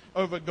sin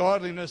over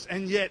godliness.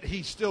 And yet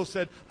he still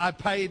said, I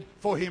paid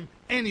for him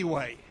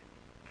anyway.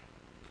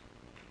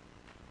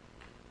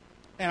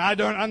 And I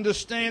don't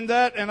understand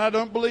that, and I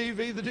don't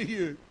believe either do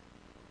you.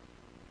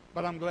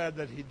 But I'm glad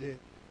that he did.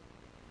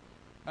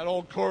 That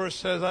old chorus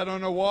says, I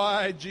don't know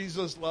why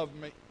Jesus loved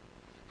me.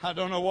 I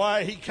don't know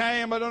why he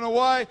came. I don't know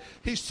why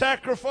he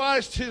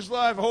sacrificed his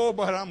life. Oh,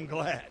 but I'm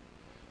glad.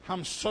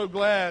 I'm so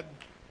glad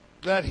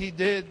that he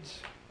did.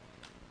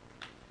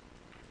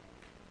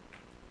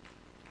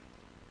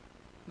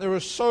 There are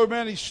so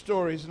many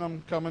stories, and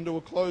I'm coming to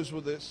a close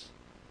with this.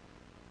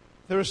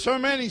 There are so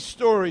many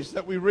stories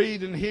that we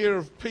read and hear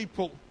of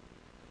people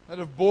that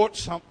have bought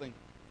something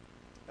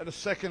at a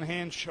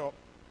second-hand shop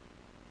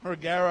or a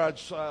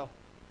garage sale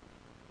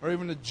or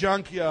even a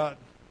junkyard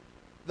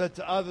that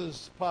to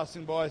others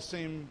passing by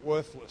seem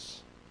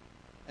worthless,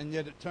 and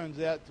yet it turns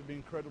out to be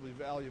incredibly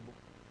valuable.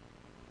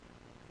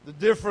 The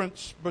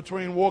difference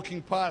between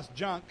walking past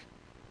junk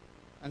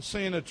and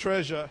seeing a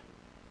treasure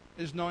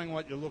is knowing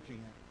what you're looking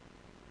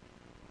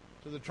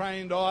at. To the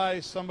trained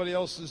eye, somebody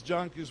else's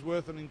junk is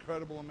worth an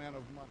incredible amount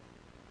of money.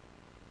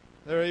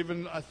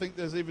 I think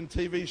there's even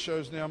TV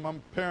shows now. My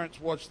parents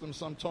watch them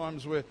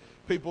sometimes where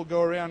people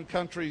go around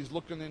countries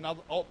looking in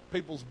other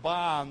people's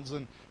barns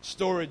and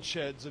storage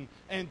sheds and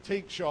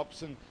antique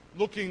shops and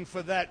looking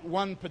for that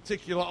one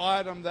particular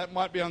item that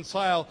might be on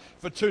sale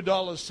for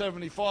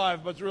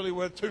 $2.75, but it's really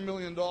worth $2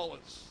 million.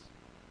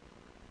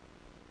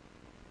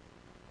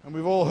 And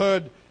we've all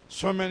heard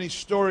so many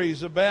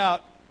stories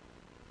about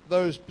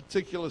those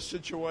particular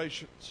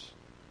situations.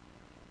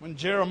 When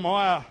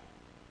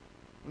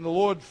the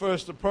Lord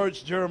first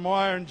approached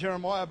Jeremiah, and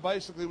Jeremiah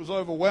basically was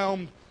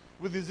overwhelmed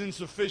with his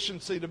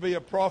insufficiency to be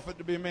a prophet,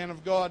 to be a man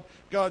of God,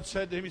 God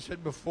said to him, he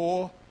said,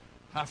 before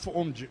I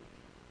formed you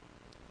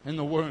in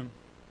the womb,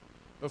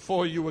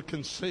 before you were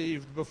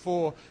conceived,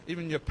 before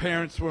even your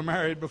parents were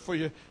married,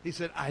 he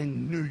said, I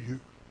knew you.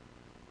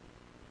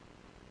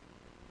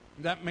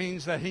 That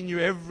means that he knew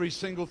every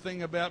single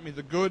thing about me,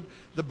 the good,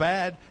 the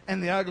bad,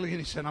 and the ugly. And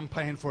he said, I'm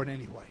paying for it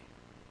anyway.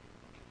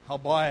 I'll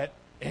buy it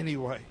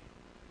anyway.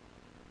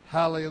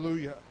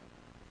 Hallelujah.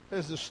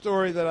 There's a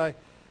story that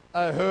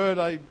I heard.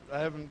 I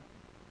haven't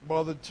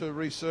bothered to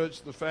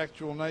research the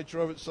factual nature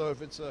of it, so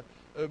if it's an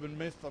urban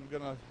myth, I'm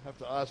going to have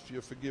to ask for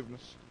your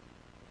forgiveness.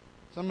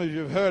 Some of you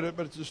have heard it,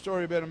 but it's a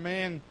story about a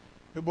man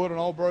who bought an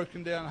old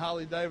broken down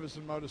Harley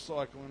Davidson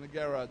motorcycle in a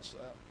garage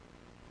sale.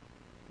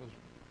 It was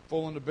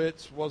falling to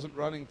bits, wasn't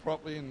running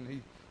properly, and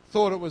he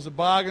thought it was a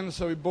bargain,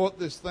 so he bought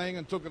this thing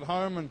and took it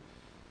home, and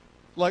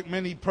like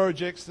many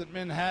projects that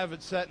men have,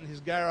 it sat in his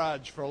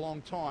garage for a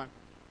long time.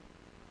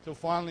 Till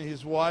finally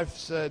his wife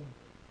said,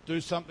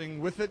 do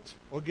something with it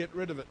or get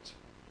rid of it.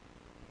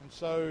 And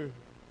so,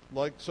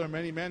 like so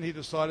many men, he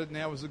decided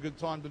now was a good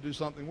time to do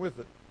something with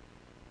it.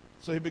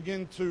 So he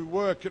began to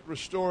work at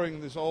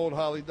restoring this old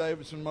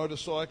Harley-Davidson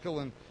motorcycle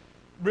and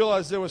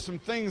realized there were some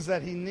things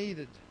that he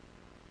needed.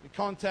 He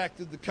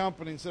contacted the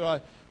company and said,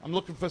 I'm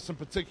looking for some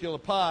particular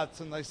parts.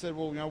 And they said,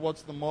 well,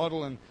 what's the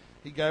model? And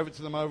he gave it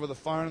to them over the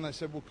phone, and they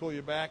said, we'll call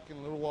you back in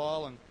a little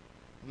while. And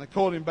they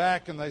called him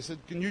back, and they said,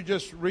 can you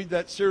just read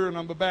that serial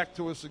number back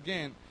to us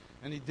again?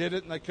 And he did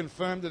it, and they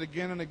confirmed it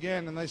again and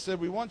again. And they said,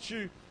 we want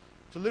you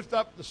to lift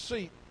up the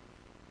seat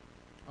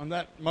on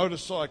that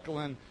motorcycle.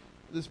 And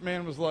this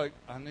man was like,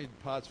 I need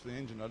parts for the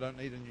engine. I don't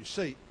need a new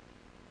seat.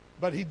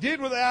 But he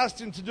did what they asked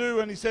him to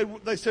do, and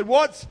they said,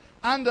 what's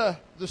under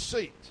the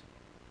seat?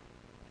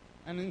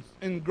 And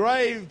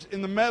engraved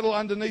in the metal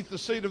underneath the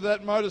seat of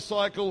that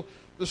motorcycle,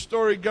 the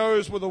story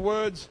goes with the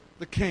words,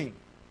 the King.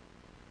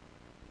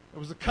 It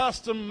was a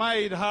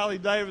custom-made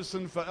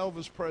Harley-Davidson for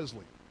Elvis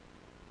Presley.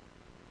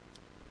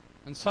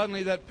 And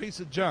suddenly that piece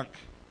of junk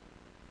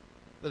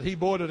that he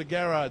bought at a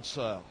garage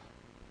sale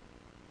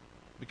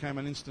became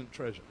an instant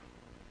treasure.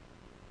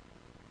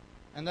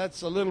 And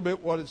that's a little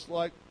bit what it's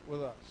like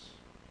with us.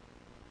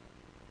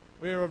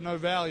 We are of no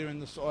value in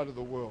the sight of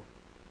the world.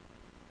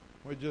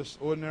 We're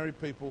just ordinary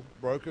people,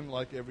 broken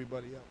like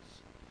everybody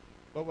else.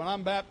 But when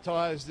I'm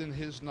baptized in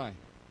His name,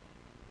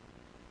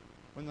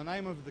 when the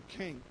name of the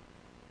King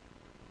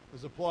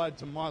is applied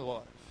to my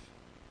life,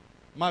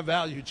 my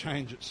value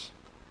changes.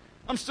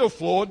 I'm still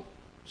flawed,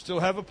 still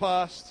have a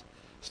past,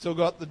 still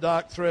got the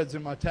dark threads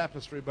in my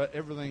tapestry, but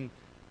everything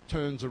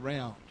turns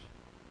around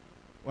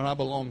when I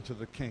belong to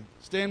the King.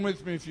 Stand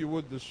with me if you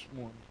would this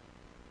morning.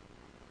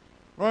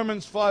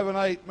 Romans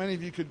 5:8, many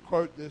of you could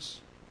quote this.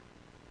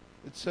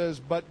 It says,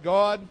 but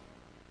God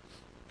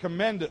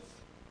commendeth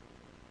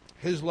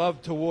His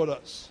love toward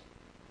us,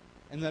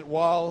 and that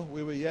while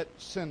we were yet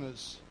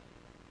sinners,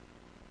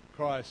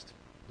 Christ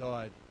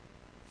died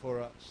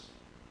for us.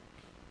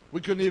 We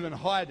couldn't even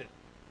hide it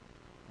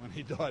when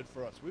He died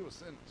for us. We were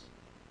sinners.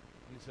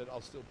 And He said,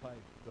 I'll still pay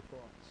the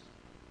price.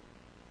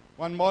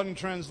 One modern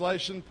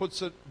translation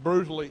puts it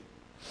brutally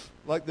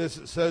like this.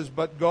 It says,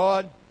 but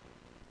God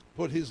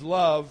put His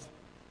love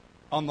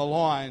on the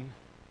line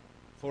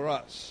for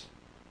us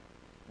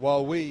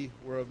while we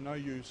were of no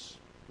use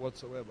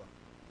whatsoever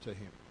to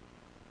Him.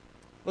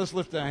 Let's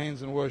lift our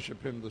hands and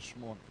worship Him this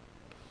morning.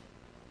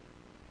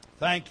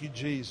 Thank you,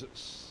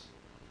 Jesus.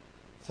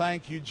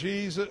 Thank you,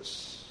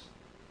 Jesus.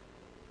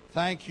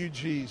 Thank you,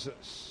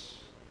 Jesus.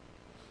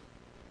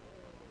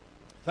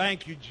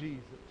 Thank you, Jesus.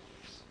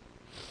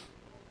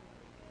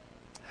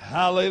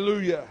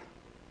 Hallelujah.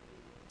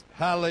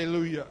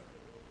 Hallelujah.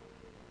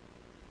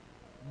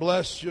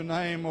 Bless your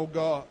name, O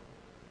God.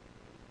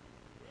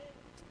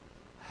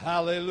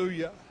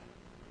 Hallelujah.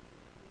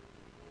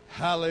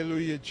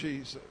 Hallelujah,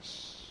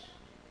 Jesus.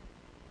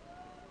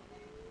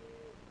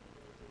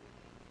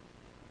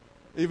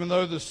 Even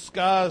though the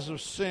scars of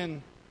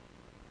sin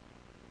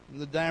and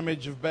the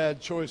damage of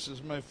bad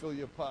choices may fill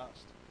your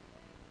past,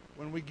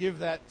 when we give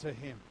that to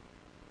Him,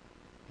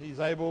 He's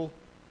able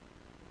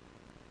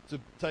to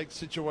take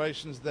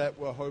situations that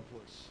were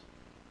hopeless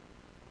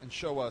and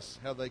show us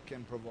how they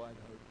can provide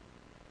hope.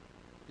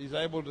 He's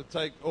able to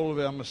take all of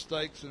our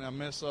mistakes and our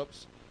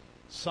mess-ups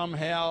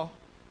somehow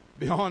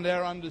beyond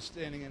our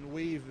understanding and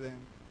weave them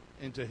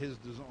into His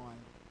design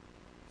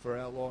for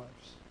our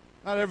lives.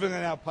 Not everything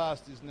in our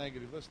past is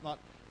negative. Let's not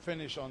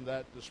finish on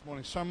that this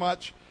morning. So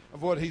much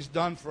of what He's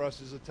done for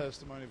us is a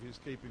testimony of His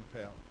keeping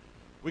power.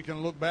 We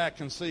can look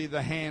back and see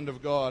the hand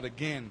of God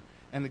again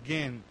and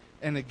again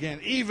and again,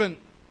 even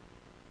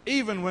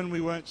when we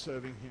weren't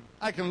serving Him.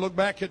 I can look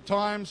back at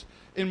times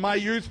in my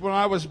youth when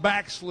I was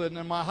backslidden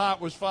and my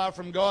heart was far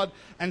from God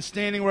and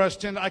standing where I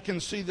stand, I can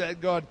see that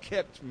God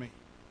kept me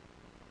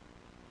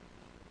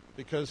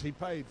because He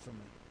paid for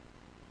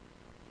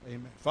me.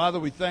 Amen. Father,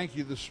 we thank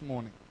You this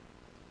morning,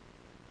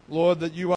 Lord, that You are